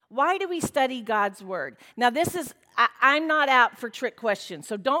Why do we study God's Word? Now, I'm not out for trick questions,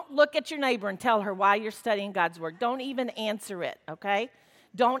 so don't look at your neighbor and tell her why you're studying God's Word. Don't even answer it, okay?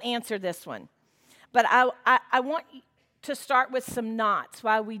 Don't answer this one. But I want to start with some knots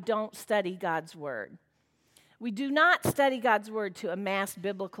why we don't study God's Word. We do not study God's Word to amass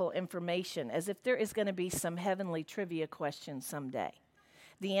biblical information as if there is going to be some heavenly trivia question someday.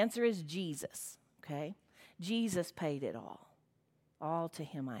 The answer is Jesus, okay? Jesus paid it all. All to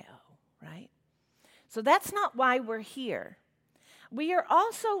him I owe, right? So that's not why we're here. We are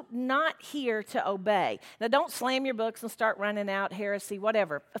also not here to obey. Now, don't slam your books and start running out heresy,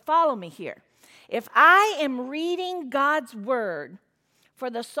 whatever. Follow me here. If I am reading God's Word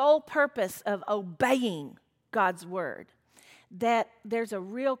for the sole purpose of obeying God's Word, that there's a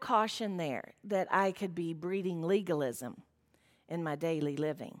real caution there that I could be breeding legalism in my daily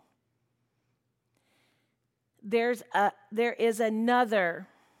living. There is another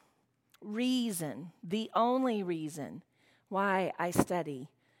reason, the only reason why I study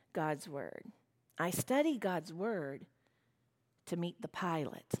God's Word. I study God's Word to meet the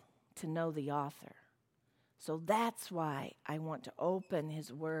pilot, to know the author. So that's why I want to open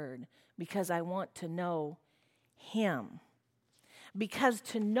His Word, because I want to know Him. Because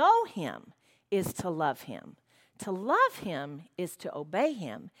to know Him is to love Him. To love Him is to obey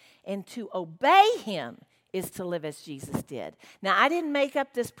Him. And to obey Him is to live as Jesus did. Now, I didn't make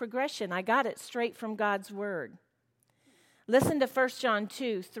up this progression. I got it straight from God's Word. Listen to 1 John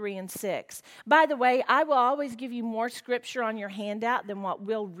 2, 3 and 6. By the way, I will always give you more scripture on your handout than what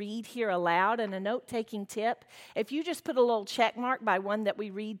we'll read here aloud. And a note-taking tip, if you just put a little check mark by one that we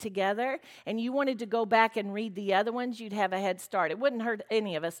read together and you wanted to go back and read the other ones, you'd have a head start. It wouldn't hurt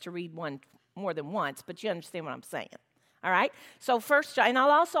any of us to read one more than once, but you understand what I'm saying. All right? So 1 John, and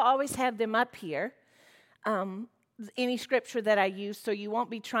I'll also always have them up here. Any scripture that I use, so you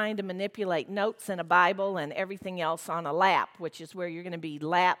won't be trying to manipulate notes in a Bible and everything else on a lap, which is where you're going to be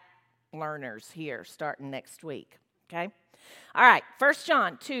lap learners here starting next week, okay? All right, 1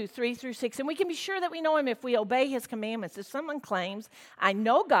 John 2, 3 through 6, and we can be sure that we know Him if we obey His commandments. If someone claims, I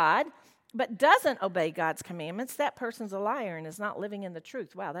know God, but doesn't obey God's commandments, that person's a liar and is not living in the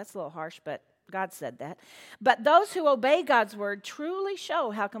truth. Wow, that's a little harsh, but God said that. But those who obey God's word truly show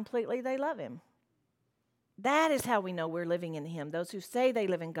how completely they love Him. That is how we know we're living in Him. Those who say they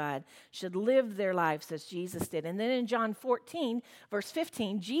live in God should live their lives as Jesus did. And then in John 14, verse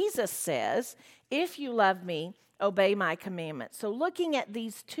 15, Jesus says, if you love me, obey my commandments. So looking at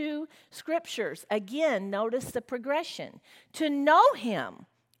these two scriptures, again, notice the progression. To know Him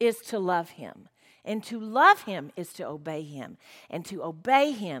is to love Him. And to love Him is to obey Him. And to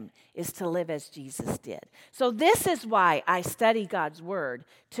obey Him is to live as Jesus did. So this is why I study God's word,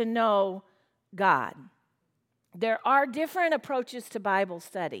 to know God. There are different approaches to Bible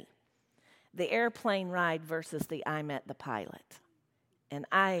study. The airplane ride versus the I Met the Pilot. And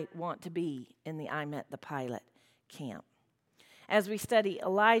I want to be in the I Met the Pilot camp. As we study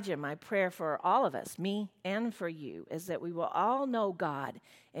Elijah, my prayer for all of us, me and for you, is that we will all know God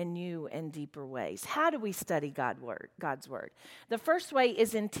in new and deeper ways. How do we study God's Word? The first way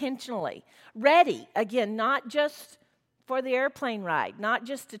is intentionally. Ready, again, not just for the airplane ride, not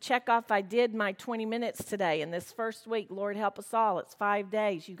just to check off I did my 20 minutes today in this first week. Lord help us all. It's 5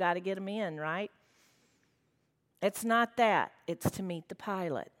 days. You got to get them in, right? It's not that. It's to meet the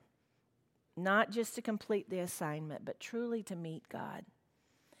pilot. Not just to complete the assignment, but truly to meet God.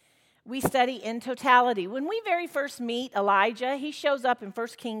 We study in totality. When we very first meet Elijah, he shows up in 1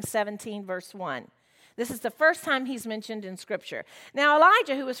 Kings 17, verse 1. This is the first time he's mentioned in Scripture. Now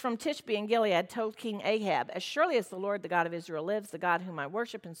Elijah, who was from Tishbe in Gilead, told King Ahab, as surely as the Lord, the God of Israel, lives, the God whom I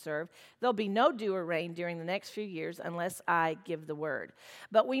worship and serve, there'll be no dew or rain during the next few years unless I give the word.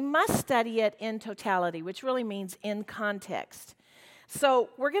 But we must study it in totality, which really means in context. So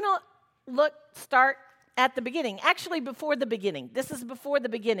we're going to start at the beginning. Actually, before the beginning. This is before the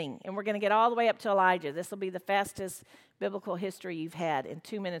beginning, and we're going to get all the way up to Elijah. This will be the fastest biblical history you've had in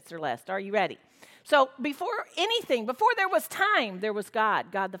 2 minutes or less. Are you ready? So before anything, before there was time, there was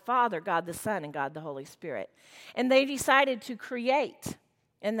God, God the Father, God the Son, and God the Holy Spirit. And they decided to create,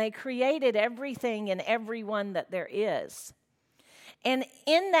 and they created everything and everyone that there is. And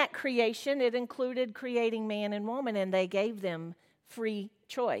in that creation, it included creating man and woman, and they gave them free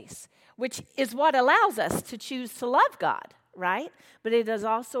choice, which is what allows us to choose to love God, right? But it is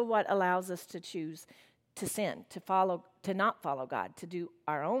also what allows us to choose to sin, to not follow God, to do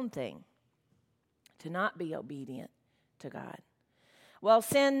our own thing, to not be obedient to God. Well,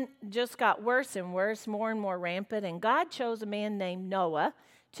 sin just got worse and worse, more and more rampant, and God chose a man named Noah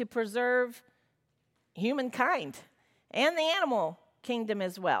to preserve humankind and the animal kingdom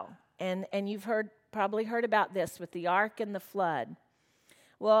as well. And you've probably heard about this with the ark and the flood.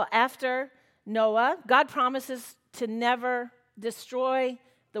 Well, after Noah, God promises to never destroy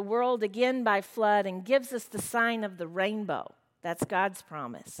the world again by flood and gives us the sign of the rainbow. That's God's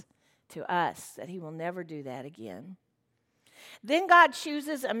promise to us, that he will never do that again. Then God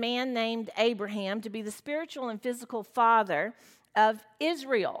chooses a man named Abraham to be the spiritual and physical father of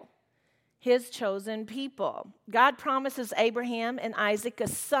Israel, his chosen people. God promises Abraham and Isaac a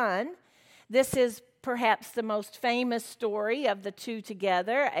son. This is perhaps the most famous story of the two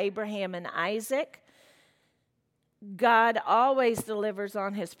together, Abraham and Isaac. God always delivers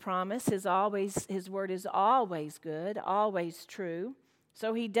on his promise. His word is always good, always true.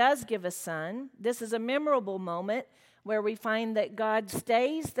 So he does give a son. This is a memorable moment where we find that God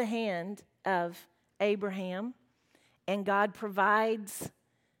stays the hand of Abraham and God provides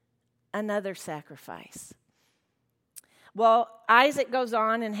another sacrifice. Well, Isaac goes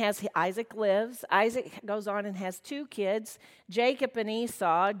on and Isaac lives. Isaac goes on and has two kids, Jacob and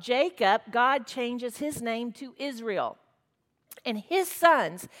Esau. Jacob, God changes his name to Israel. And his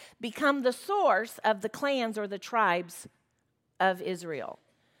sons become the source of the clans or the tribes of Israel.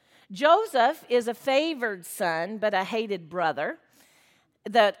 Joseph is a favored son, but a hated brother.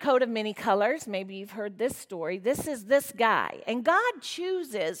 The coat of many colors, maybe you've heard this story. This is this guy. And God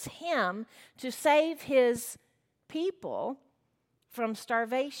chooses him to save his people from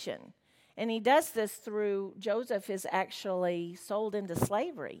starvation. And he does this through, Joseph is actually sold into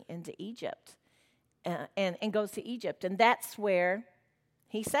slavery into Egypt and goes to Egypt. And that's where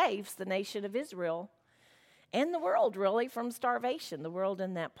he saves the nation of Israel and the world, really, from starvation, the world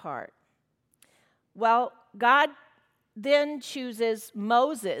in that part. Well, God then chooses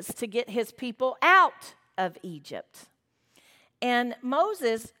Moses to get his people out of Egypt. And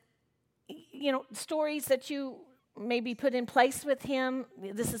Moses, stories that you maybe put in place with him,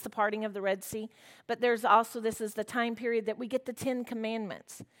 this is the parting of the Red Sea, but this is the time period that we get the 10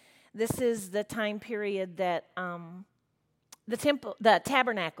 Commandments. This is the time period that the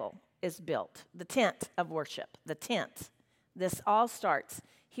tabernacle is built, the tent of worship, the tent. This all starts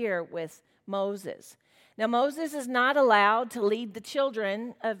here with Moses. Now, Moses is not allowed to lead the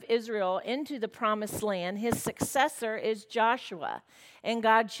children of Israel into the promised land. His successor is Joshua, and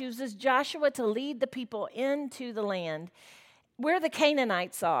God chooses Joshua to lead the people into the land where the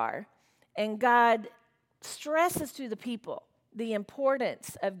Canaanites are, and God stresses to the people the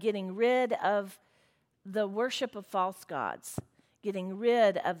importance of getting rid of the worship of false gods, getting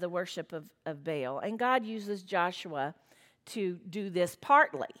rid of the worship of Baal. And God uses Joshua to do this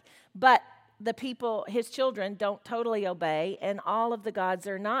partly. But the people, his children, don't totally obey, and all of the gods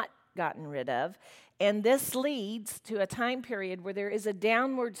are not gotten rid of. And this leads to a time period where there is a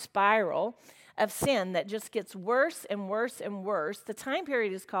downward spiral of sin that just gets worse and worse and worse. The time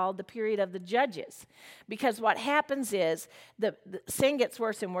period is called the period of the judges, because what happens is the sin gets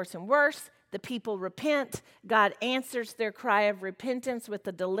worse and worse and worse. The people repent. God answers their cry of repentance with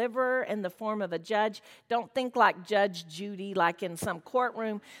a deliverer in the form of a judge. Don't think like Judge Judy, like in some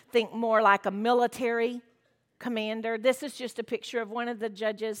courtroom. Think more like a military commander. This is just a picture of one of the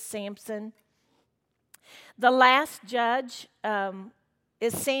judges, Samson. The last judge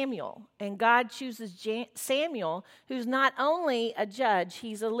is Samuel, and God chooses Samuel, who's not only a judge,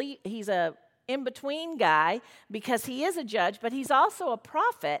 he's a in-between guy because he is a judge, but he's also a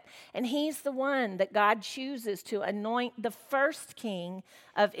prophet, and he's the one that God chooses to anoint the first king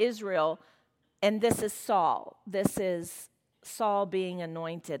of Israel, and this is Saul. This is Saul being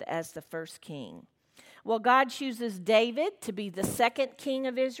anointed as the first king. Well, God chooses David to be the second king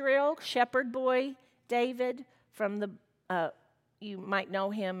of Israel, shepherd boy David from you might know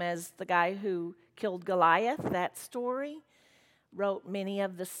him as the guy who killed Goliath, that story. Wrote many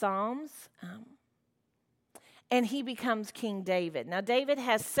of the Psalms, and he becomes King David. Now, David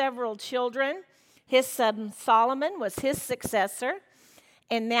has several children. His son Solomon was his successor,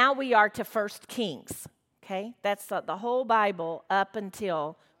 and now we are to 1 Kings, okay? That's the whole Bible up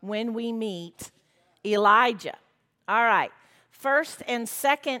until when we meet Elijah. All right, 1 and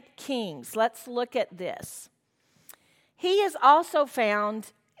 2 Kings. Let's look at this. He is also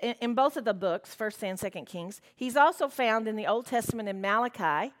found in both of the books, 1 and 2 Kings. He's also found in the Old Testament in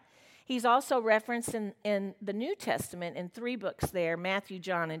Malachi. He's also referenced in the New Testament in 3 books there, Matthew,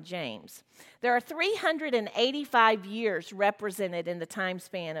 John, and James. There are 385 years represented in the time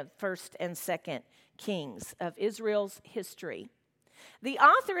span of 1 and 2 Kings of Israel's history. The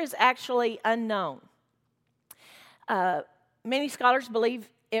author is actually unknown. Many scholars believe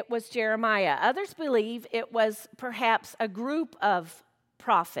it was Jeremiah. Others believe it was perhaps a group of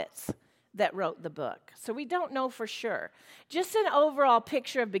prophets that wrote the book. So we don't know for sure. Just an overall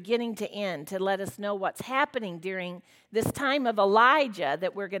picture of beginning to end to let us know what's happening during this time of Elijah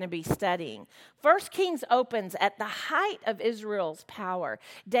that we're going to be studying. 1 Kings opens at the height of Israel's power.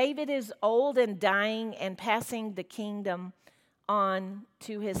 David is old and dying and passing the kingdom on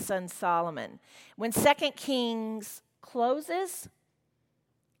to his son Solomon. When 2 Kings closes,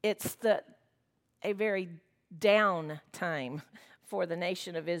 it's a very down time for the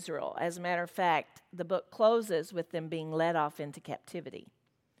nation of Israel. As a matter of fact, the book closes with them being led off into captivity.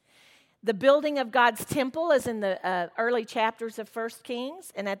 The building of God's temple is in the early chapters of 1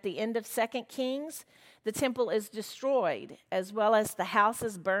 Kings, and at the end of 2 Kings, the temple is destroyed, as well as the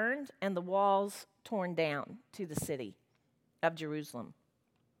houses burned and the walls torn down to the city of Jerusalem.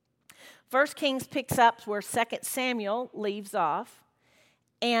 1 Kings picks up where 2 Samuel leaves off,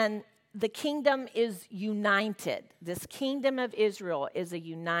 and the kingdom is united. This kingdom of Israel is a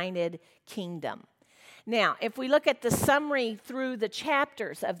united kingdom. Now, if we look at the summary through the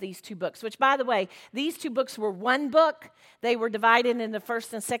chapters of these two books, which, by the way, these two books were one book. They were divided into 1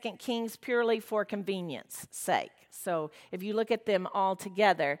 and 2 Kings purely for convenience sake. So if you look at them all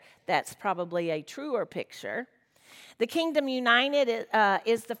together, that's probably a truer picture. The kingdom united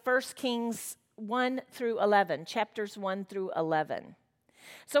is the 1 Kings 1 through 11, chapters 1 through 11.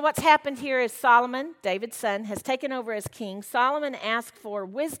 So what's happened here is Solomon, David's son, has taken over as king. Solomon asked for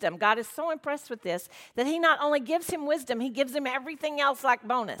wisdom. God is so impressed with this that he not only gives him wisdom, he gives him everything else like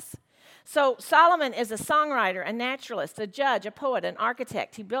bonus. So Solomon is a songwriter, a naturalist, a judge, a poet, an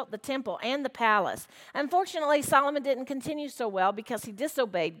architect. He built the temple and the palace. Unfortunately, Solomon didn't continue so well because he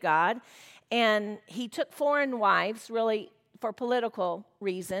disobeyed God, and he took foreign wives, really for political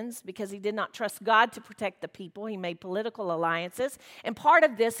reasons, because he did not trust God to protect the people. He made political alliances, and part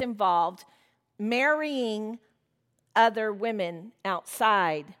of this involved marrying other women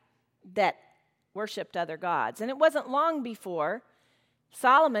outside that worshiped other gods. And it wasn't long before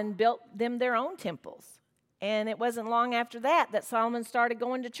Solomon built them their own temples. And it wasn't long after that Solomon started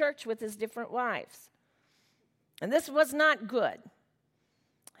going to church with his different wives. And this was not good.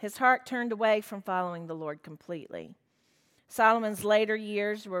 His heart turned away from following the Lord completely. Solomon's later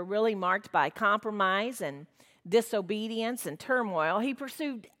years were really marked by compromise and disobedience and turmoil. He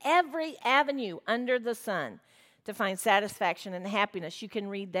pursued every avenue under the sun to find satisfaction and happiness. You can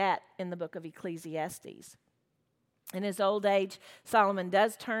read that in the book of Ecclesiastes. In his old age, Solomon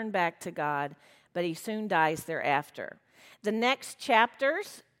does turn back to God, but he soon dies thereafter. The next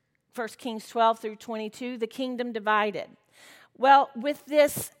chapters, 1 Kings 12 through 22, the kingdom divided. Well, with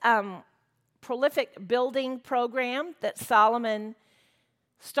this prolific building program that Solomon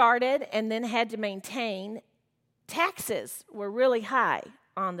started and then had to maintain, taxes were really high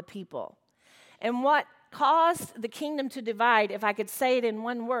on the people. And what caused the kingdom to divide, if I could say it in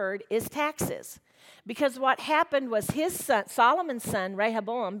one word, is taxes. Because what happened was his son, Solomon's son,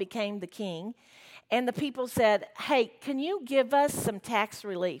 Rehoboam, became the king, and the people said, hey, can you give us some tax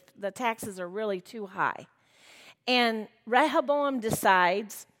relief? The taxes are really too high. And Rehoboam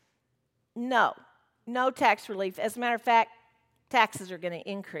decides, no tax relief. As a matter of fact, taxes are going to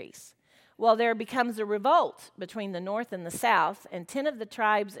increase. Well, there becomes a revolt between the north and the south, and 10 of the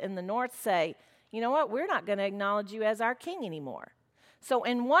tribes in the north say, you know what, we're not going to acknowledge you as our king anymore. So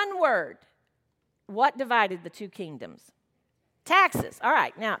in one word, what divided the two kingdoms? Taxes. All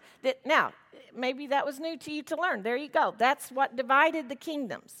right, now, maybe that was new to you to learn. There you go. That's what divided the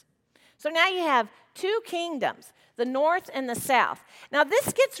kingdoms. So now you have two kingdoms, the north and the south. Now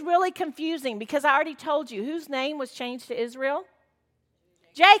this gets really confusing because I already told you whose name was changed to Israel?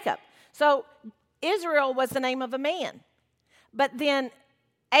 Jacob. So Israel was the name of a man. But then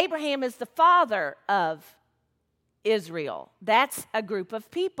Abraham is the father of Israel. That's a group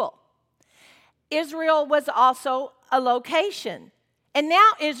of people. Israel was also a location. And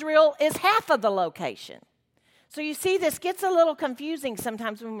now Israel is half of the location. So you see, this gets a little confusing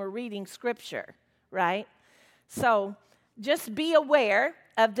sometimes when we're reading Scripture, right? So just be aware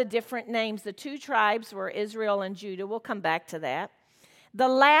of the different names. The two tribes were Israel and Judah. We'll come back to that. The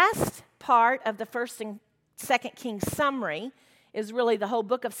last part of the 1st and 2nd Kings summary is really the whole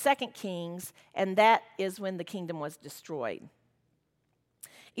book of 2nd Kings, and that is when the kingdom was destroyed.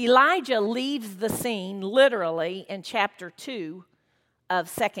 Elijah leaves the scene literally in chapter 2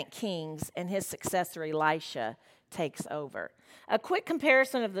 of 2 Kings, and his successor Elisha takes over. A quick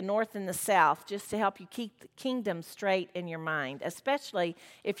comparison of the north and the south, just to help you keep the kingdom straight in your mind, especially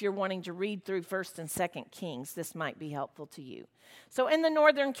if you're wanting to read through 1st and 2nd Kings. This might be helpful to you. So in the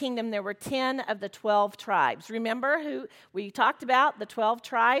northern kingdom, there were 10 of the 12 tribes. Remember who we talked about, the 12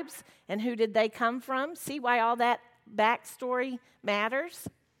 tribes, and who did they come from? See why all that backstory matters?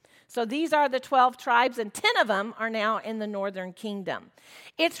 So these are the 12 tribes, and 10 of them are now in the northern kingdom.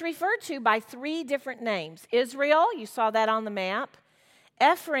 It's referred to by 3 different names. Israel, you saw that on the map.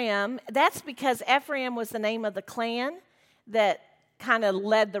 Ephraim, that's because Ephraim was the name of the clan that kind of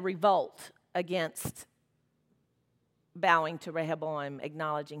led the revolt against bowing to Rehoboam,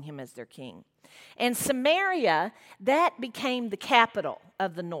 acknowledging him as their king. And Samaria, that became the capital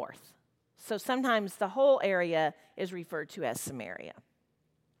of the north. So sometimes the whole area is referred to as Samaria.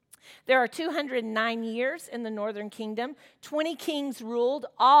 There are 209 years in the northern kingdom. 20 kings ruled.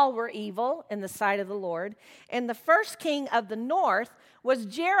 All were evil in the sight of the Lord. And the first king of the north was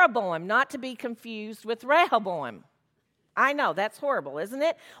Jeroboam, not to be confused with Rehoboam. I know, that's horrible, isn't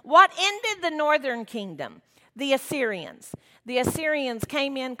it? What ended the northern kingdom? The Assyrians. The Assyrians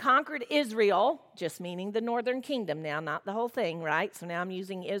came in, conquered Israel, just meaning the northern kingdom now, not the whole thing, right? So now I'm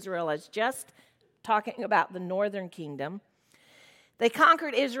using Israel as just talking about the northern kingdom. They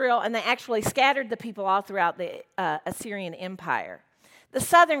conquered Israel, and they actually scattered the people all throughout the Assyrian Empire. The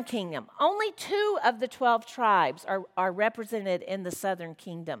southern kingdom, only 2 of the 12 tribes are represented in the southern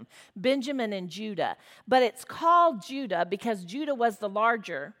kingdom, Benjamin and Judah. But it's called Judah because Judah was the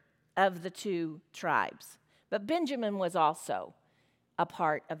larger of the 2 tribes. But Benjamin was also a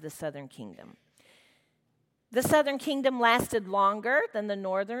part of the southern kingdom. The southern kingdom lasted longer than the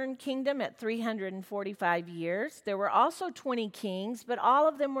northern kingdom at 345 years. There were also 20 kings, but all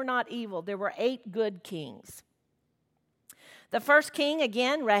of them were not evil. There were 8 good kings. The first king,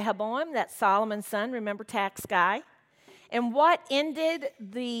 again, Rehoboam, that's Solomon's son, remember, tax guy. And what ended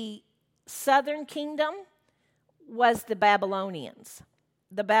the southern kingdom was the Babylonians.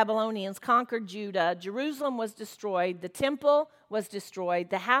 The Babylonians conquered Judah. Jerusalem was destroyed. The temple was destroyed.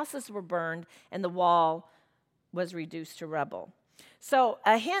 The houses were burned, and the wall was reduced to rubble. So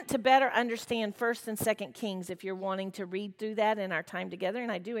a hint to better understand 1st and 2nd Kings if you're wanting to read through that in our time together,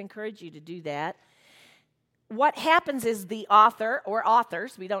 and I do encourage you to do that. What happens is the author, or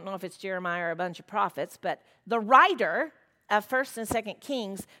authors, we don't know if it's Jeremiah or a bunch of prophets, but the writer of 1st and 2nd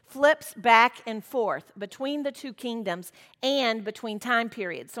Kings flips back and forth between the 2 kingdoms and between time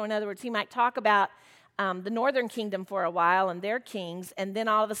periods. So in other words, he might talk about the northern kingdom for a while and their kings, and then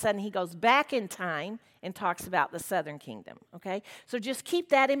all of a sudden he goes back in time and talks about the southern kingdom, okay? So just keep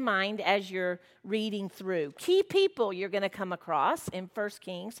that in mind as you're reading through. Key people you're going to come across in 1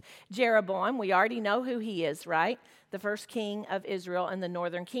 Kings, Jeroboam, we already know who he is, right? The first king of Israel in the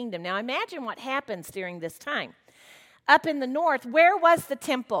northern kingdom. Now imagine what happens during this time. Up in the north, where was the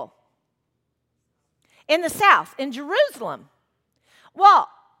temple? In the south, in Jerusalem. Well,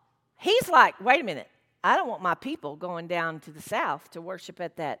 he's like, wait a minute. I don't want my people going down to the south to worship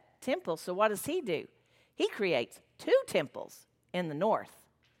at that temple. So what does he do? He creates 2 temples in the north.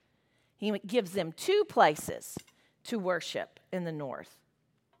 He gives them 2 places to worship in the north.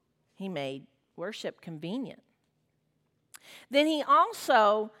 He made worship convenient. Then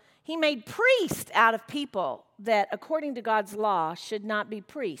he made priests out of people that, according to God's law, should not be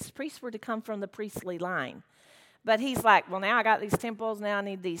priests. Priests were to come from the priestly line. But he's like, well, now I got these temples, now I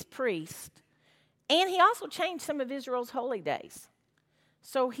need these priests. And he also changed some of Israel's holy days.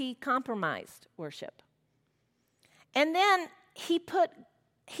 So he compromised worship. And then he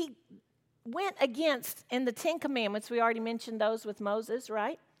went against, in the 10 Commandments, we already mentioned those with Moses,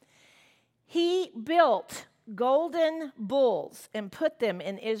 right? He built golden bulls and put them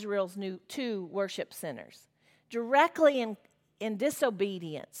in Israel's new 2 worship centers, directly in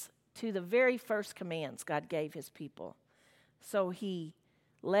disobedience to the very first commands God gave his people. So he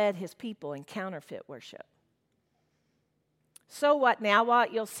led his people in counterfeit worship. So what now? Well,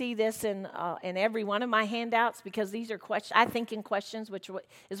 you'll see this in every one of my handouts because these are questions, which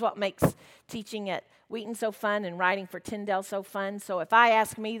is what makes teaching at Wheaton so fun and writing for Tyndale so fun. So if I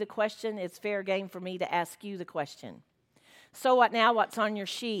ask me the question, it's fair game for me to ask you the question. So what now? What's on your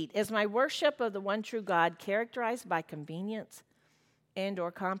sheet? Is my worship of the one true God characterized by convenience and or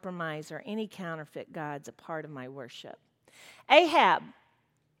compromise or any counterfeit gods a part of my worship? Ahab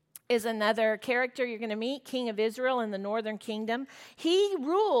is another character you're going to meet, king of Israel in the northern kingdom. He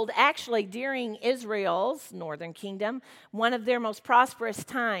ruled actually during Israel's northern kingdom, one of their most prosperous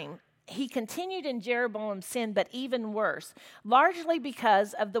time. He continued in Jeroboam's sin, but even worse, largely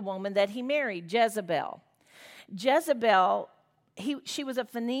because of the woman that he married, Jezebel. Jezebel, she was a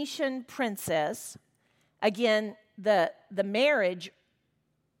Phoenician princess. Again, the marriage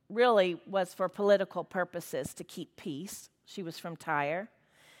really was for political purposes to keep peace. She was from Tyre.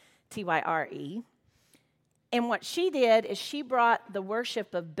 Tyre. And what she did is she brought the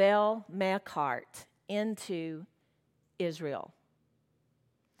worship of Baal Mechart into Israel.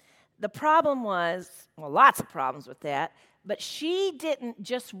 The problem was, well, lots of problems with that, But she didn't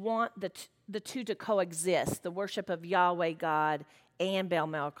just want the two to coexist, the worship of Yahweh God and Baal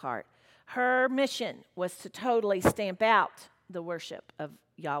Melkart. Her mission was to totally stamp out the worship of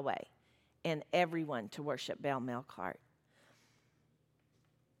Yahweh and everyone to worship Baal Melkart.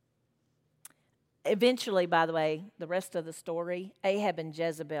 Eventually, by the way, the rest of the story, Ahab and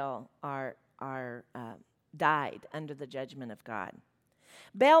Jezebel are died under the judgment of God.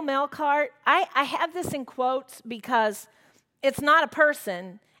 Baal Melkart, I have this in quotes because it's not a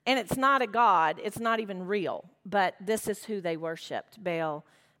person and it's not a god. It's not even real. But this is who they worshipped, Baal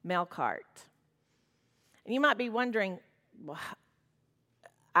Melkart. And you might be wondering, well,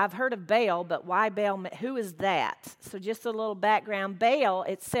 I've heard of Baal, but why Baal? Who is that? So just a little background. Baal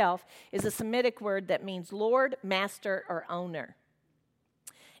itself is a Semitic word that means Lord, Master, or Owner.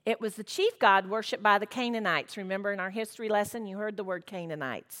 It was the chief god worshipped by the Canaanites. Remember in our history lesson, you heard the word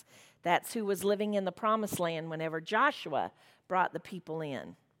Canaanites. That's who was living in the promised land whenever Joshua brought the people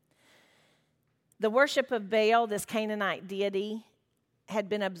in. The worship of Baal, this Canaanite deity, had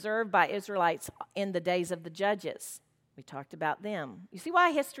been observed by Israelites in the days of the judges. We talked about them. You see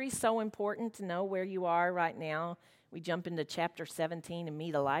why history is so important to know where you are right now? We jump into chapter 17 and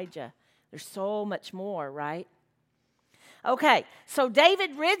meet Elijah. There's so much more, right? Okay, so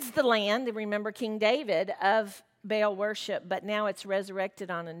David rids the land, remember King David, of Baal worship, but now it's resurrected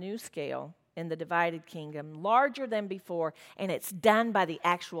on a new scale in the divided kingdom, larger than before, and it's done by the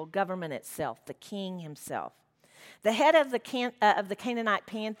actual government itself, the king himself. The head of the Canaanite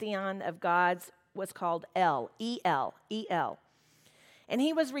pantheon of gods was called El. And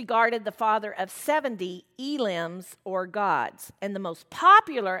he was regarded the father of 70 Elims or gods. And the most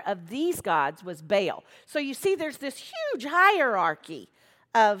popular of these gods was Baal. So you see there's this huge hierarchy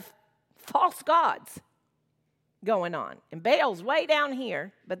of false gods going on. And Baal's way down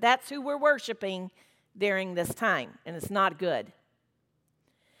here, but that's who we're worshiping during this time. And it's not good.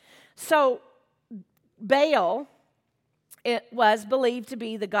 So Baal, it was believed to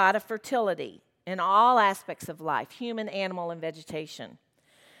be the god of fertility in all aspects of life, human, animal, and vegetation.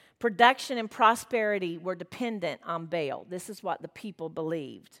 Production and prosperity were dependent on Baal. This is what the people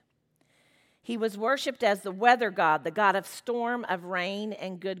believed. He was worshipped as the weather god, the god of storm, of rain,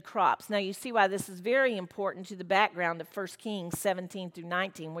 and good crops. Now you see why this is very important to the background of 1 Kings 17 through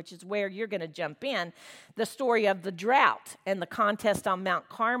 19, which is where you're going to jump in, the story of the drought and the contest on Mount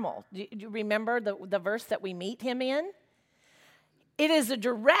Carmel. Do you remember the verse that we meet him in? It is a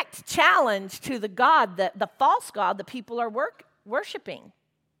direct challenge to the god, the false god the people are worshiping.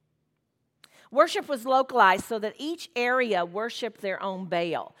 Worship was localized so that each area worshiped their own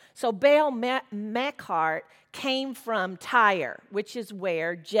Baal. So Baal Melkart came from Tyre, which is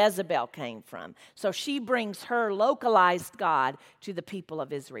where Jezebel came from. So she brings her localized god to the people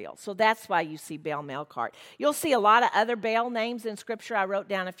of Israel. So that's why you see Baal Melkart. You'll see a lot of other Baal names in Scripture. I wrote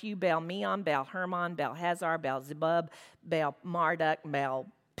down a few: Baal Meon, Baal Hermon, Baal Hazar, Baal Zebub, Baal Marduk, Baal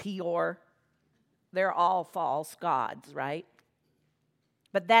Peor. They're all false gods, right?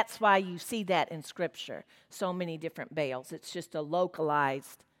 But that's why you see that in Scripture. So many different Baals. It's just a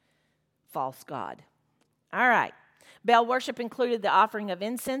localized false god. All right. Baal worship included the offering of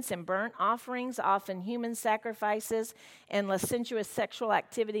incense and burnt offerings, often human sacrifices, and licentious sexual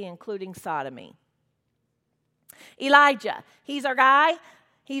activity, including sodomy. Elijah, he's our guy.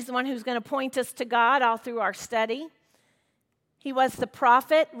 He's the one who's going to point us to God all through our study. He was the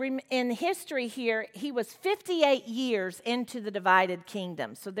prophet. In history here, he was 58 years into the divided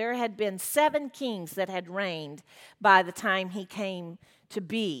kingdom. So there had been 7 kings that had reigned by the time he came to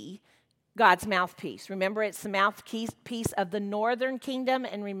be God's mouthpiece. Remember, it's the mouthpiece of the northern kingdom.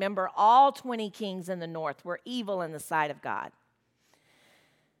 And remember, all 20 kings in the north were evil in the sight of God.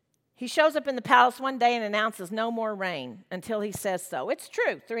 He shows up in the palace one day and announces no more rain until he says so. It's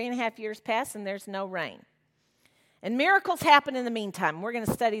true. 3.5 years pass and there's no rain. And miracles happen in the meantime. We're going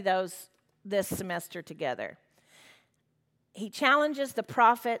to study those this semester together. He challenges the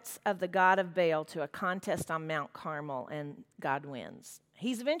prophets of the god of Baal to a contest on Mount Carmel, and God wins.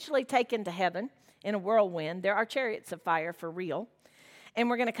 He's eventually taken to heaven in a whirlwind. There are chariots of fire for real. And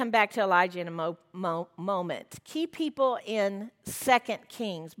we're going to come back to Elijah in a moment. Key people in 2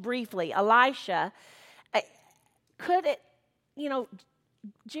 Kings, briefly. Elisha,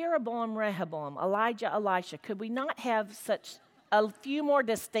 Jeroboam, Rehoboam, Elijah, Elisha. Could we not have a few more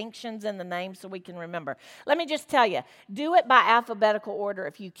distinctions in the name so we can remember? Let me just tell you, do it by alphabetical order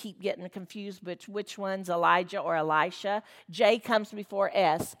if you keep getting confused which one's Elijah or Elisha. J comes before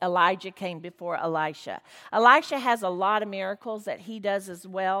S. Elijah came before Elisha. Elisha has a lot of miracles that he does as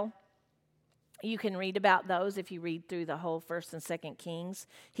well. You can read about those if you read through the whole 1st and 2nd Kings.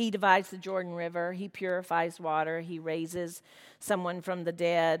 He divides the Jordan River. He purifies water. He raises someone from the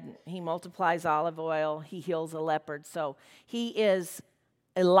dead. He multiplies olive oil. He heals a leopard. So he is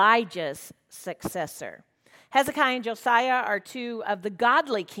Elijah's successor. Hezekiah and Josiah are two of the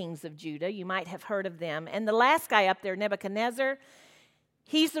godly kings of Judah. You might have heard of them. And the last guy up there, Nebuchadnezzar,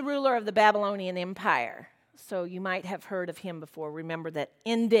 he's the ruler of the Babylonian Empire. So you might have heard of him before. Remember, that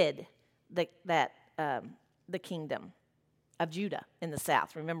ended the kingdom of Judah in the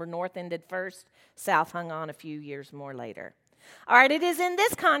south. Remember, north ended first, south hung on a few years more later. All right, it is in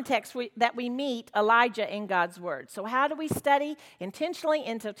this context that we meet Elijah in God's Word. So how do we study? Intentionally,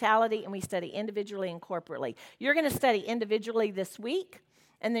 in totality, and we study individually and corporately. You're going to study individually this week,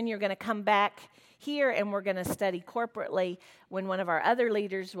 and then you're going to come back here, and we're going to study corporately when one of our other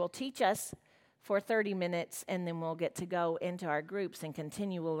leaders will teach us for 30 minutes, and then we'll get to go into our groups and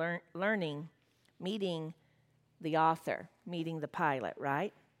continue learning, meeting the author, meeting the pilot,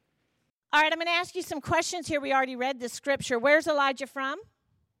 right? All right, I'm going to ask you some questions here. We already read this scripture. Where's Elijah from?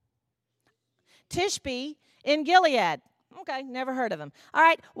 Tishbe in Gilead. Okay, never heard of him. All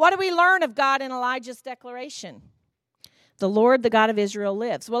right, what do we learn of God in Elijah's declaration? The Lord, the God of Israel,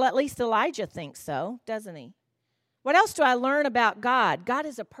 lives. Well, at least Elijah thinks so, doesn't he? What else do I learn about God? God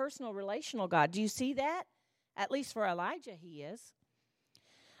is a personal, relational God. Do you see that? At least for Elijah, he is.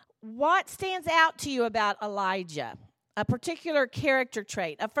 What stands out to you about Elijah? A particular character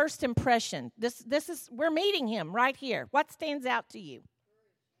trait, a first impression. We're meeting him right here. What stands out to you?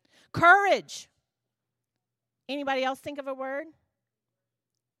 Courage. Anybody else think of a word?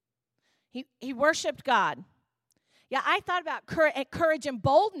 He worshiped God. Yeah, I thought about courage and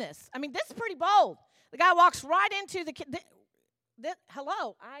boldness. I mean, this is pretty bold. The guy walks right into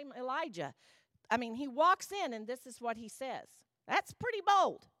hello, I'm Elijah. I mean, he walks in and this is what he says. That's pretty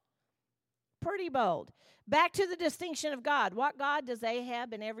bold. Pretty bold. Back to the distinction of God. What God does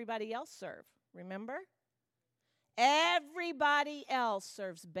Ahab and everybody else serve? Remember? Everybody else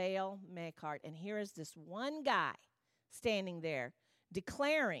serves Baal, Mekart. And here is this one guy standing there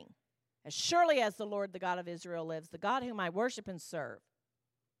declaring, as surely as the Lord, the God of Israel lives, the God whom I worship and serve.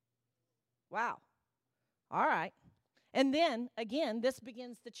 Wow. All right. And then, again, this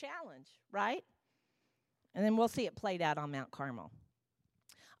begins the challenge, right? And then we'll see it played out on Mount Carmel.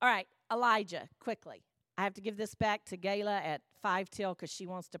 All right, Elijah, quickly. I have to give this back to Gayla at 5 till because she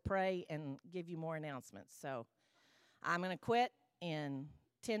wants to pray and give you more announcements. So I'm going to quit in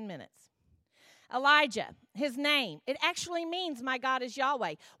 10 minutes. Elijah, his name, it actually means my God is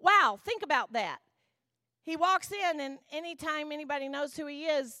Yahweh. Wow, think about that. He walks in, and anytime anybody knows who he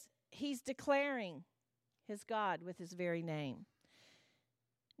is, he's declaring his God with his very name.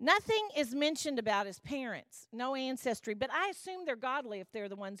 Nothing is mentioned about his parents, no ancestry, but I assume they're godly if they're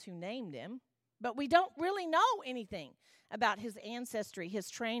the ones who named him. But we don't really know anything about his ancestry,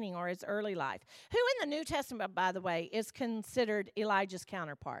 his training, or his early life. Who in the New Testament, by the way, is considered Elijah's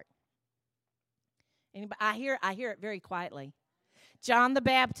counterpart? Anybody? I hear it very quietly. John the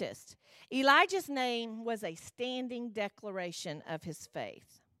Baptist. Elijah's name was a standing declaration of his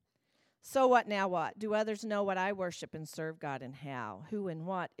faith. So what now what? Do others know what I worship and serve God and how? Who and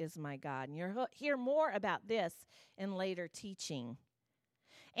what is my God? And you'll hear more about this in later teaching.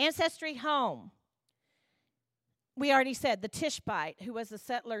 Ancestry home. We already said the Tishbite, who was the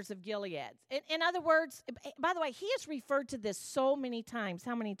settlers of Gilead. In other words, by the way, he is referred to this so many times.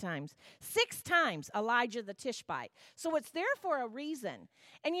 How many times? 6 times, Elijah the Tishbite. So it's there for a reason.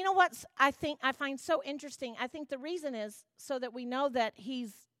 And you know what I find so interesting? I think the reason is so that we know that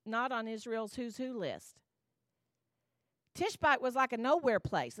he's not on Israel's who's who list. Tishbite was like a nowhere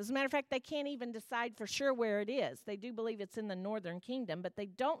place. As a matter of fact, they can't even decide for sure where it is. They do believe it's in the northern kingdom, but they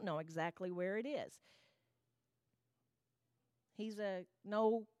don't know exactly where it is. He's a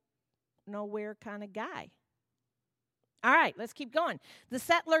nowhere kind of guy. All right, let's keep going. The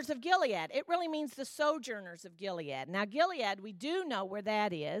settlers of Gilead. It really means the sojourners of Gilead. Now, Gilead, we do know where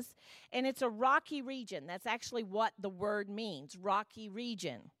that is, and it's a rocky region. That's actually what the word means, rocky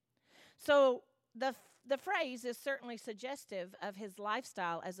region. So the phrase is certainly suggestive of his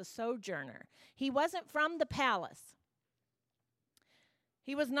lifestyle as a sojourner. He wasn't from the palace.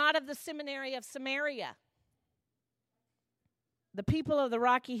 He was not of the seminary of Samaria. The people of the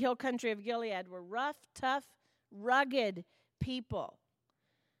rocky hill country of Gilead were rough, tough, rugged people.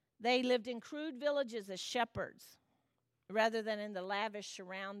 They lived in crude villages as shepherds rather than in the lavish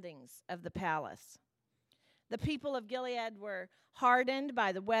surroundings of the palace. The people of Gilead were hardened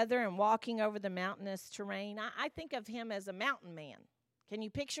by the weather and walking over the mountainous terrain. I think of him as a mountain man. Can you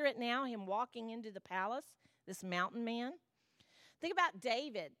picture it now, him walking into the palace, this mountain man? Think about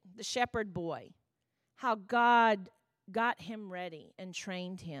David, the shepherd boy, how God got him ready and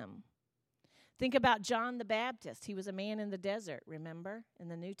trained him. Think about John the Baptist. He was a man in the desert, remember, in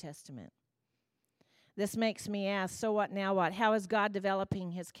the New Testament. This makes me ask, so what, now what? How is God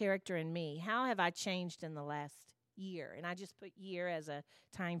developing his character in me? How have I changed in the last year? And I just put year as a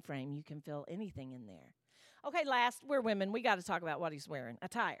time frame. You can fill anything in there. Okay, last, we're women. We got to talk about what he's wearing,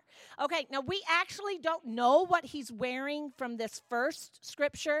 attire. Okay, now we actually don't know what he's wearing from this first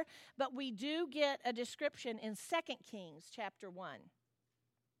scripture, but we do get a description in 2 Kings chapter 1.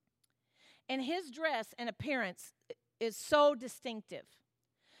 And his dress and appearance is so distinctive.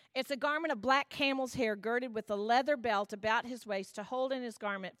 It's a garment of black camel's hair girded with a leather belt about his waist to hold in his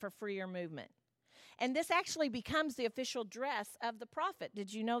garment for freer movement. And this actually becomes the official dress of the prophet.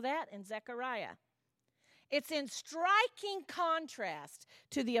 Did you know that in Zechariah? It's in striking contrast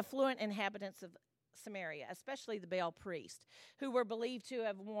to the affluent inhabitants of Samaria, especially the Baal priest, who were believed to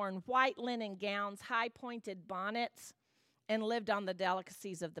have worn white linen gowns, high-pointed bonnets, and lived on the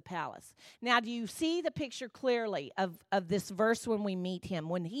delicacies of the palace. Now, do you see the picture clearly of this verse when we meet him?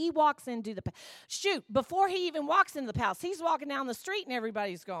 When he walks into the before he even walks into the palace, he's walking down the street and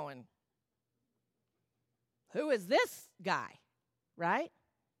everybody's going, who is this guy, right?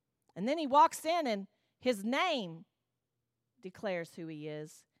 And then he walks in and his name declares who he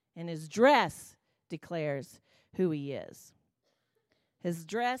is, and his dress declares who he is. His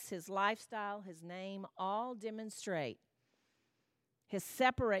dress, his lifestyle, his name all demonstrate his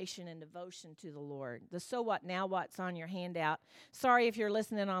separation and devotion to the Lord. The so what, now what's on your handout. Sorry if you're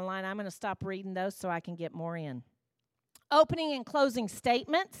listening online. I'm going to stop reading those so I can get more in. Opening and closing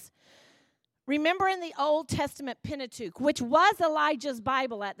statements. Remember in the Old Testament Pentateuch, which was Elijah's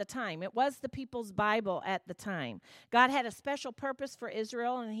Bible at the time. It was the people's Bible at the time. God had a special purpose for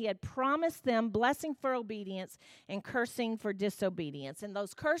Israel, and he had promised them blessing for obedience and cursing for disobedience. And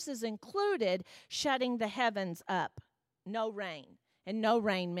those curses included shutting the heavens up, no rain. And no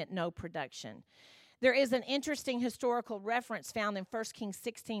rain meant no production. There is an interesting historical reference found in 1 Kings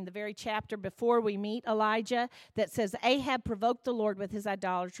 16, the very chapter before we meet Elijah, that says Ahab provoked the Lord with his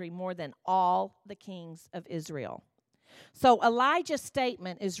idolatry more than all the kings of Israel. So Elijah's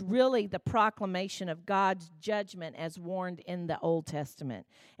statement is really the proclamation of God's judgment as warned in the Old Testament.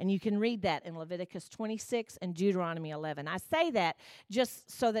 And you can read that in Leviticus 26 and Deuteronomy 11. I say that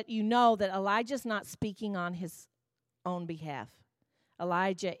just so that you know that Elijah's not speaking on his own behalf.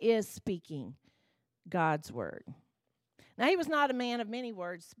 Elijah is speaking God's word. Now, he was not a man of many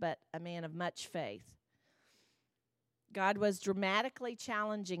words, but a man of much faith. God was dramatically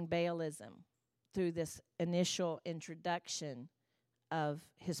challenging Baalism through this initial introduction of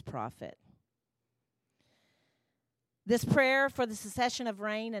his prophet. This prayer for the cessation of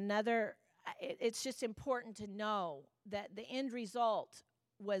rain, it's just important to know that the end result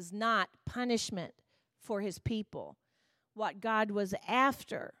was not punishment for his people. What God was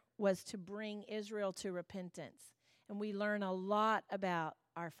after was to bring Israel to repentance. And we learn a lot about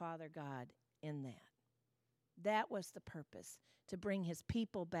our Father God in that. That was the purpose, to bring his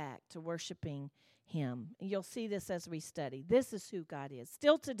people back to worshiping him. And you'll see this as we study. This is who God is,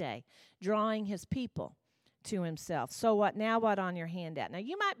 still today, drawing his people to himself. So what, now what on your handout? Now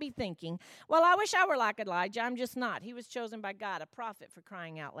you might be thinking, well, I wish I were like Elijah. I'm just not. He was chosen by God, a prophet, for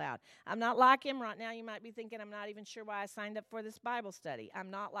crying out loud. I'm not like him. Right now you might be thinking, I'm not even sure why I signed up for this Bible study. I'm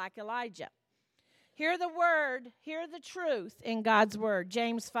not like Elijah. Hear the word, hear the truth in God's word.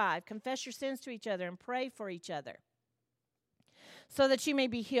 James 5, confess your sins to each other and pray for each other so that you may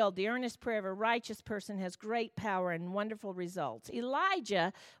be healed. The earnest prayer of a righteous person has great power and wonderful results.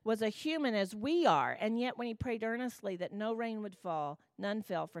 Elijah was a human as we are, and yet when he prayed earnestly that no rain would fall, none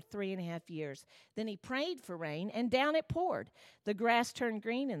fell for 3.5 years. Then he prayed for rain, and down it poured. The grass turned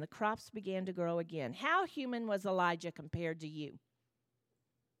green, and the crops began to grow again. How human was Elijah compared to you?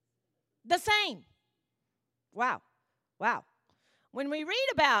 The same. Wow. When we read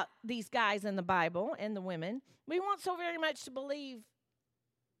about these guys in the Bible and the women, we want so very much to believe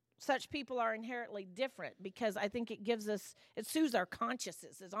such people are inherently different, because I think it soothes our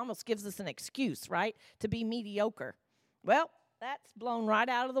consciences. It almost gives us an excuse, right, to be mediocre. Well, that's blown right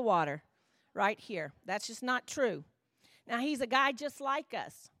out of the water right here. That's just not true. Now, he's a guy just like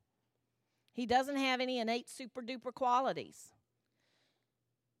us. He doesn't have any innate super-duper qualities.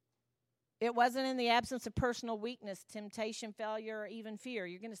 It wasn't in the absence of personal weakness, temptation, failure, or even fear.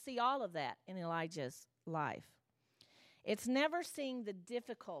 You're going to see all of that in Elijah's life. It's never seeing the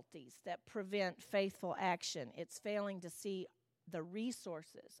difficulties that prevent faithful action. It's failing to see the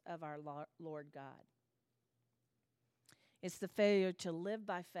resources of our Lord God. It's the failure to live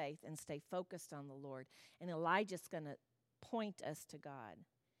by faith and stay focused on the Lord. And Elijah's going to point us to God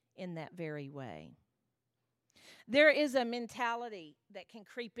in that very way. There is a mentality that can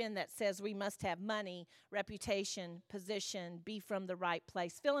creep in that says we must have money, reputation, position, be from the right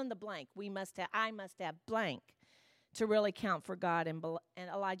place. Fill in the blank. I must have blank to really count for God. And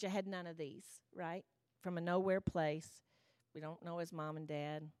Elijah had none of these, right? From a nowhere place. We don't know his mom and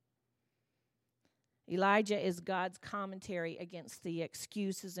dad. Elijah is God's commentary against the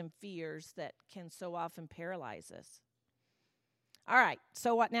excuses and fears that can so often paralyze us. All right,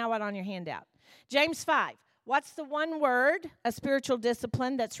 so what on your handout? James 5. What's the one word, a spiritual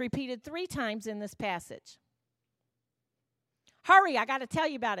discipline, that's repeated 3 times in this passage? Hurry, I got to tell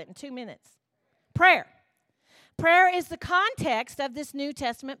you about it in 2 minutes. Prayer. Prayer is the context of this New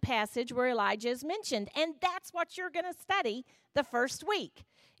Testament passage where Elijah is mentioned, and that's what you're going to study the first week,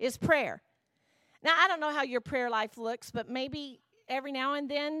 is prayer. Now, I don't know how your prayer life looks, but maybe every now and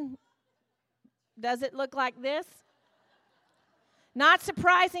then, does it look like this? Not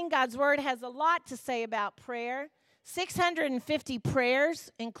surprising, God's Word has a lot to say about prayer. 650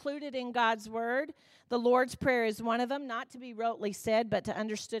 prayers included in God's Word. The Lord's Prayer is one of them, not to be rotely said, but to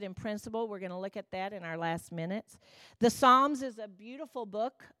understood in principle. We're going to look at that in our last minutes. The Psalms is a beautiful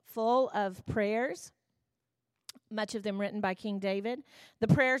book full of prayers, much of them written by King David. The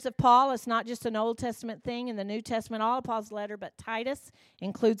prayers of Paul is not just an Old Testament thing. In the New Testament, all of Paul's letter, but Titus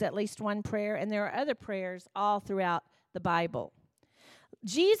includes at least one prayer, and there are other prayers all throughout the Bible.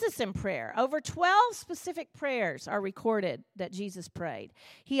 Jesus in prayer. Over 12 specific prayers are recorded that Jesus prayed.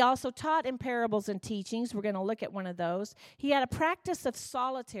 He also taught in parables and teachings. We're going to look at one of those. He had a practice of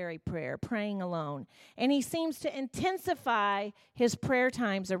solitary prayer, praying alone. And he seems to intensify his prayer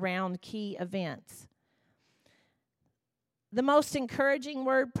times around key events. The most encouraging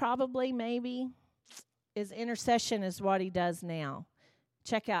word probably, maybe, is intercession is what he does now.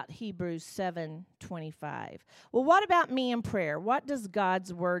 Check out Hebrews 7:25. Well, what about me in prayer? What does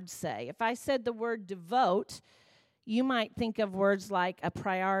God's Word say? If I said the word devote, you might think of words like a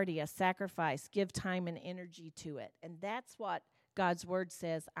priority, a sacrifice, give time and energy to it. And that's what God's Word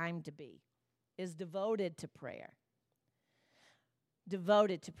says I'm to be, is devoted to prayer.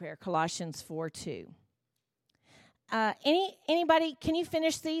 Devoted to prayer, Colossians 4:2. Anybody, can you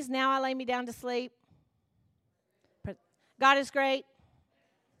finish these? Now I lay me down to sleep. God is great.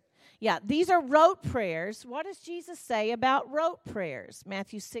 Yeah, these are rote prayers. What does Jesus say about rote prayers?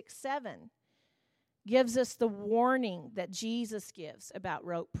 Matthew 6:7 gives us the warning that Jesus gives about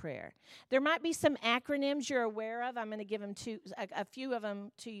rote prayer. There might be some acronyms you're aware of. I'm going to give them a few of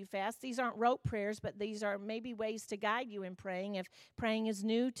them to you fast. These aren't rote prayers, but these are maybe ways to guide you in praying if praying is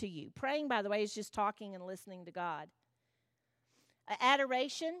new to you. Praying, by the way, is just talking and listening to God.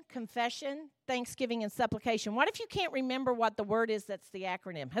 Adoration, confession, thanksgiving, and supplication. What if you can't remember what the word is that's the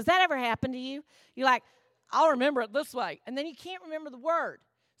acronym? Has that ever happened to you? You're like, I'll remember it this way. And then you can't remember the word.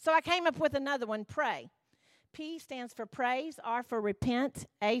 So I came up with another one, pray. P stands for praise, R for repent,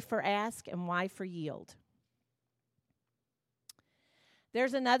 A for ask, and Y for yield.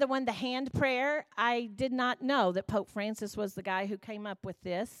 There's another one, the hand prayer. I did not know that Pope Francis was the guy who came up with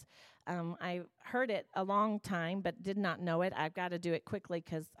this. I heard it a long time, but did not know it. I've got to do it quickly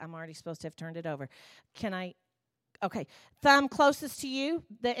because I'm already supposed to have turned it over. Okay. Thumb closest to you,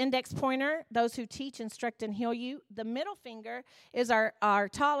 the index pointer, those who teach, instruct, and heal you. The middle finger is our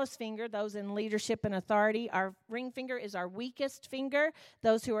tallest finger, those in leadership and authority. Our ring finger is our weakest finger,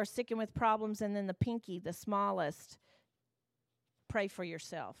 those who are sick and with problems. And then the pinky, the smallest. Pray for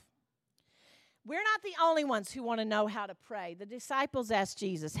yourself. We're not the only ones who want to know how to pray. The disciples asked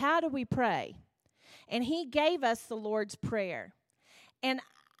Jesus, how do we pray? And he gave us the Lord's Prayer. And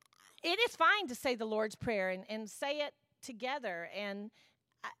it is fine to say the Lord's Prayer and say it together.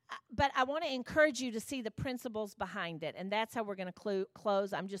 But I want to encourage you to see the principles behind it. And that's how we're going to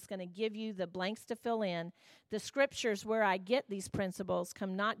close. I'm just going to give you the blanks to fill in. The scriptures where I get these principles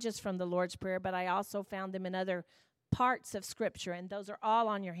come not just from the Lord's Prayer, but I also found them in other parts of Scripture. And those are all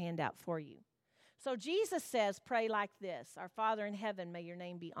on your handout for you. So Jesus says, pray like this. Our Father in heaven, may your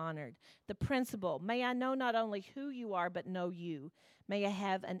name be honored. The principle, may I know not only who you are, but know you. May I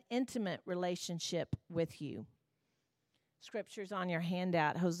have an intimate relationship with you. Scripture's on your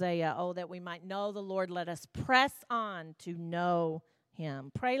handout. Hosea, oh, that we might know the Lord. Let us press on to know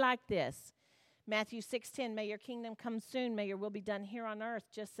him. Pray like this. Matthew 6:10, may your kingdom come soon. May your will be done here on earth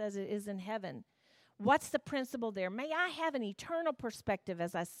just as it is in heaven. What's the principle there? May I have an eternal perspective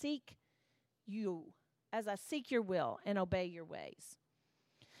as I seek you, as I seek your will and obey your ways.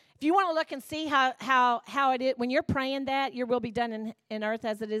 If you want to look and see how it is, when you're praying that, your will be done in earth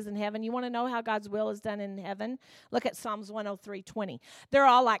as it is in heaven. You want to know how God's will is done in heaven? Look at Psalms 103:20. They're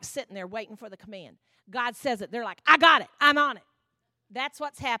all like sitting there waiting for the command. God says it. They're like, I got it. I'm on it. That's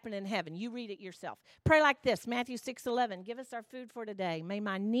what's happening in heaven. You read it yourself. Pray like this, Matthew 6:11. Give us our food for today. May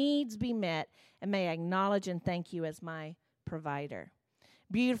my needs be met, and may I acknowledge and thank you as my provider.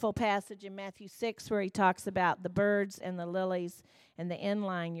 Beautiful passage in Matthew 6 where he talks about the birds and the lilies and the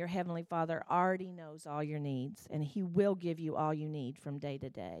inline. Your heavenly Father already knows all your needs, and he will give you all you need from day to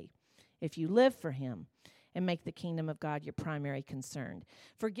day if you live for him and make the kingdom of God your primary concern.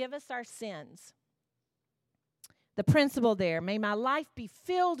 Forgive us our sins. The principle there, may my life be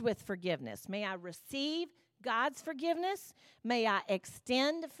filled with forgiveness. May I receive God's forgiveness. May I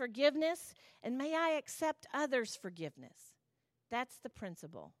extend forgiveness. And may I accept others' forgiveness. That's the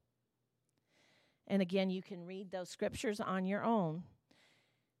principle. And again, you can read those scriptures on your own.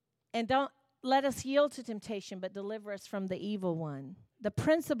 And don't let us yield to temptation, but deliver us from the evil one. The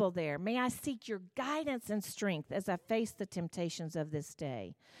principle there, may I seek your guidance and strength as I face the temptations of this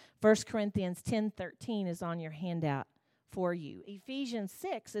day. 1 Corinthians 10:13 is on your handout for you. Ephesians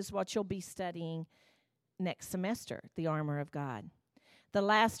 6 is what you'll be studying next semester, the armor of God. The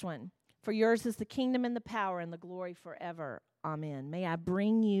last one, for yours is the kingdom and the power and the glory forever. Amen. May I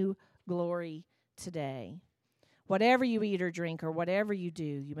bring you glory today. Whatever you eat or drink or whatever you do,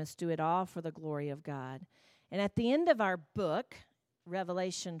 you must do it all for the glory of God. And at the end of our book,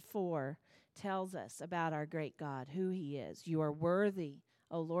 Revelation 4 tells us about our great God, who he is. You are worthy,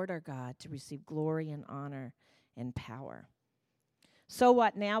 O Lord our God, to receive glory and honor and power. So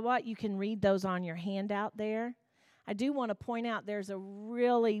what, now what? You can read those on your handout there. I do want to point out there's a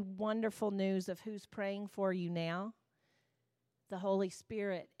really wonderful news of who's praying for you now. The Holy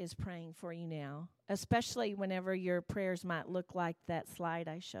Spirit is praying for you now, especially whenever your prayers might look like that slide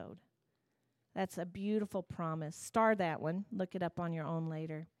I showed. That's a beautiful promise. Star that one. Look it up on your own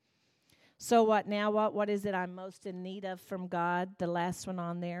later. So what now? What is it I'm most in need of from God? The last one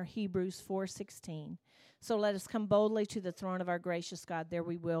on there, Hebrews 4:16. So let us come boldly to the throne of our gracious God. There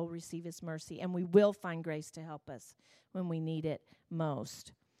we will receive his mercy, and we will find grace to help us when we need it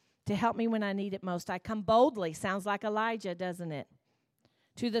most. To help me when I need it most, I come boldly. Sounds like Elijah, doesn't it?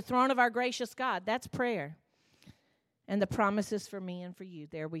 To the throne of our gracious God. That's prayer. And the promises for me and for you.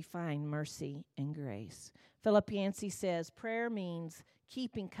 There we find mercy and grace. Philip Yancey says, prayer means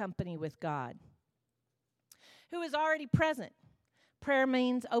keeping company with God, who is already present. Prayer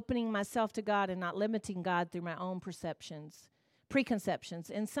means opening myself to God and not limiting God through my own preconceptions.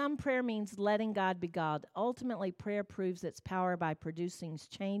 In some, prayer means letting God be God. Ultimately, prayer proves its power by producing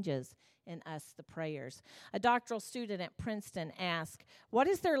changes in us, the prayers. A doctoral student at Princeton asked, what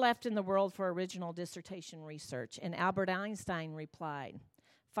is there left in the world for original dissertation research? And Albert Einstein replied,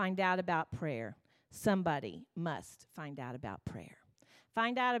 find out about prayer. Somebody must find out about prayer.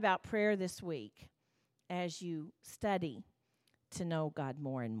 Find out about prayer this week as you study to know God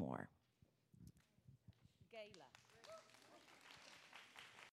more and more.